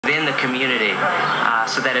in the community,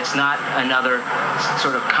 so that it's not another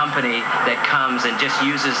sort of company that comes and just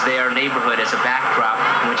uses their neighborhood as a backdrop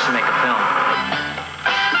in which to make a film.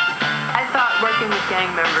 I thought working with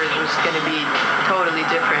gang members was going to be totally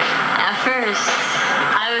different. At first,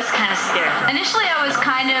 I was kind of scared. Initially, I was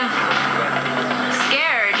kind of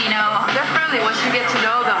scared, you know. They're friendly once you get to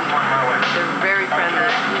know them. They're very friendly,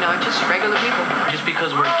 you know, just regular people. Just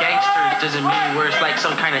because we're gangsters doesn't mean we're like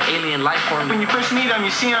some kind of alien life form. When you first meet them,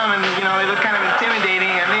 you see them and, you know, they look kind of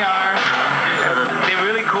intimidating, and they are. They're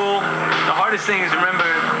really cool. The hardest thing is remember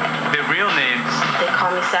their real names. They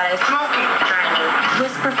call me Sad Smoking,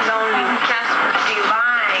 Whisper, Lonely, Jasper,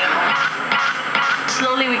 Divine.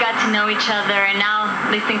 Slowly we got to know each other, and now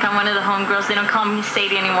they think I'm one of the homegirls. They don't call me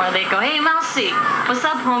Sadie anymore. They go, hey, Mousy, what's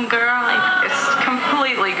up, homegirl? Like, it's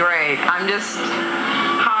completely great. I'm just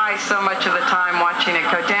high so much of the time watching it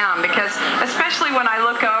go down, because especially when I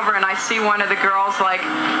look over and I see one of the girls, like,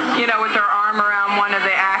 you know, with her arm around one of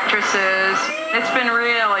the actresses. It's been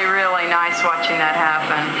really, really nice watching that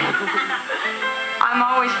happen. I'm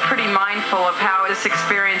always pretty mindful of how this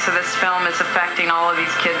experience of this film is affecting all of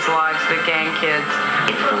these kids' lives, the gang kids.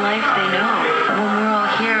 It's the life they know. When we're all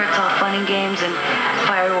here, it's all fun and games and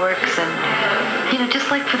fireworks and, you know, just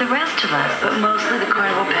like for the rest of us. But mostly the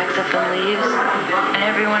carnival packs up and leaves, and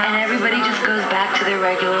everybody just goes back to their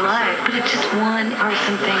regular life. But it's just one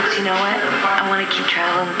person thinks, you know what, I want to keep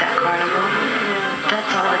traveling with that carnival. That's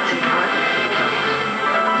all that's important.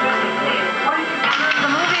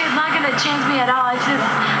 change me at all. It's just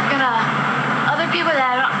gonna, other people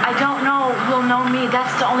that I don't know will know me.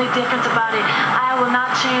 That's the only difference about it. I will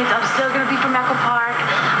not change. I'm still gonna be from Echo Park.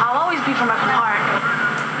 I'll always be from Echo Park.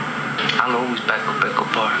 I'll always back up Echo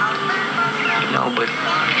Park. You know, but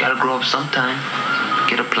you gotta grow up sometime.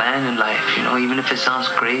 Get a plan in life, you know, even if it sounds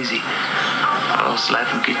crazy, or else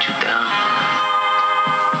life will get you down.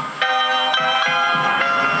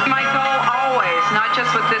 My goal always, not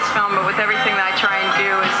just with this film, but with everything that I try and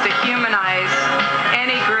do, is to humanize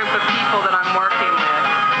any group of people that I'm working with,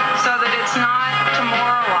 so that it's not to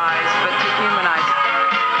moralize, but to humanize.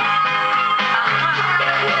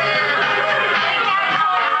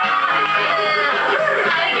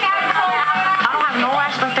 I don't have no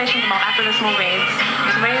expectations about after this movie.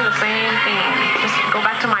 It's really the same thing. Just go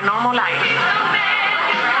back to my normal life.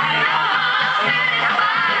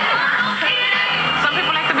 Some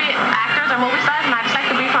people like to be actors or movie stars, and I just like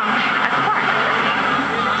to be from Echo Park.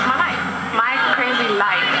 It's my life. My crazy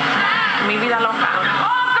life. Mi vida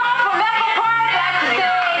loca.